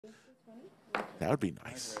That would be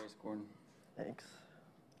nice. Thanks.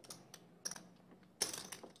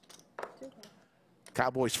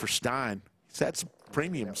 Cowboys for Stein. He's had some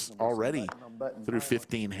premiums already through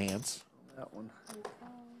 15 hands. That one.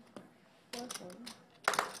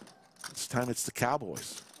 This time it's the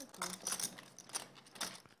Cowboys.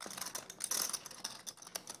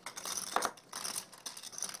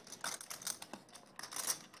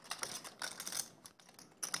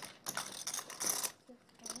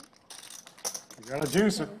 You got a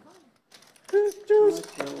juicer. Juice.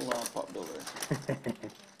 Pot builder.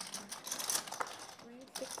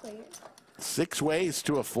 6 ways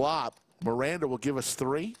to a flop. Miranda will give us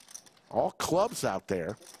 3. All clubs out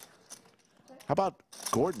there. How about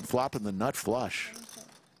Gordon flopping the nut flush?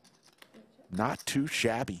 Not too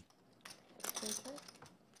shabby.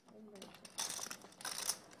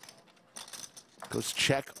 Goes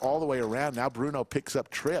check all the way around. Now Bruno picks up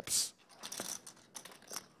trips.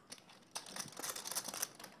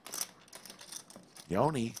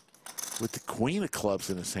 Yoni, with the queen of clubs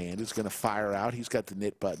in his hand, is going to fire out. He's got the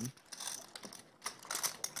knit button.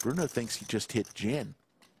 Bruno thinks he just hit gin.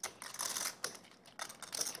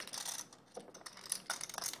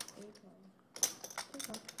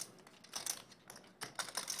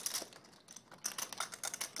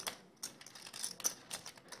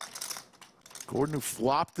 Gordon, who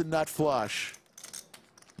flopped the nut flush.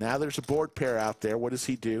 Now there's a board pair out there. What does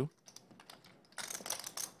he do?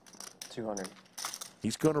 200.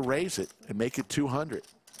 He's going to raise it and make it 200.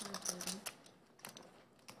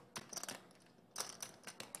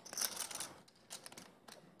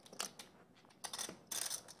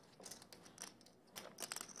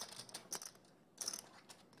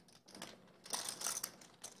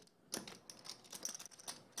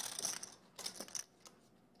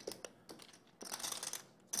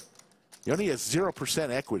 He only has 0%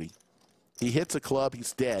 equity. He hits a club,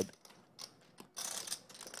 he's dead.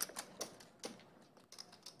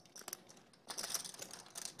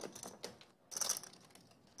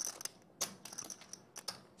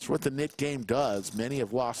 It's what the knit game does. Many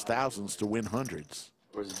have lost thousands to win hundreds.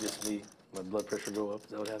 Or is it just me? My blood pressure go up?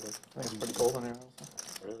 Is that what happens? I think it's pretty cold in here.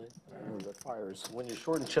 Really? The fires. When you're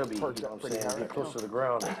short and chubby, you know what I'm saying? Get closer to the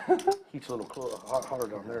ground. Heat's a little hotter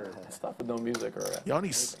down there. Stuff with no music or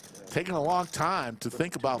Yoni's taking a long time to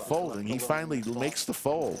think about folding. He finally makes the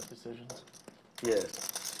fold. decisions. Yeah.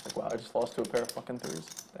 Like, wow, I just lost to a pair of fucking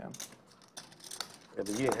 3s. Damn. Yeah, but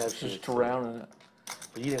you didn't have shit. Just drowning it.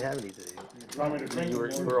 But you didn't have anything. Want me to drink? You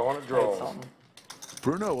were on a draw. Something.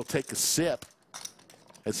 Bruno will take a sip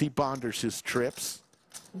as he bonders his trips.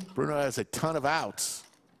 Bruno has a ton of outs.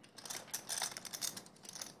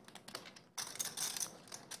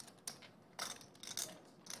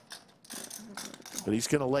 But he's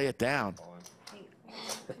going to lay it down.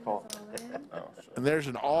 And there's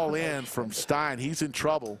an all-in from Stein. He's in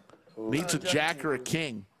trouble. Needs a jack or a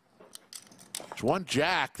king. There's one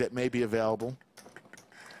jack that may be available.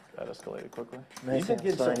 That escalated quickly. You can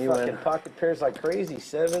get some fucking pocket pairs like crazy.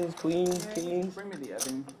 7s, queens, kings. Bring me the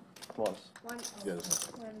Ebbing. Plus.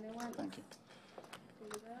 Thank you.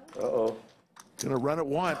 Uh-oh. Gonna run it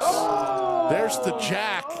once. Oh! There's the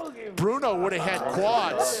jack. Bruno would have had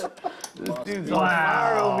quads. This dude's on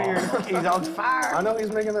fire over here. He's on fire. I know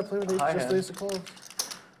he's making that play with just ace of clubs.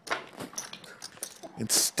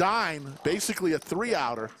 And Stein, basically a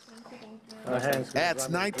 3-outer, adds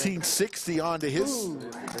 1960 onto his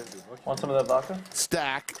Want some of that vodka?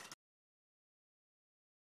 stack.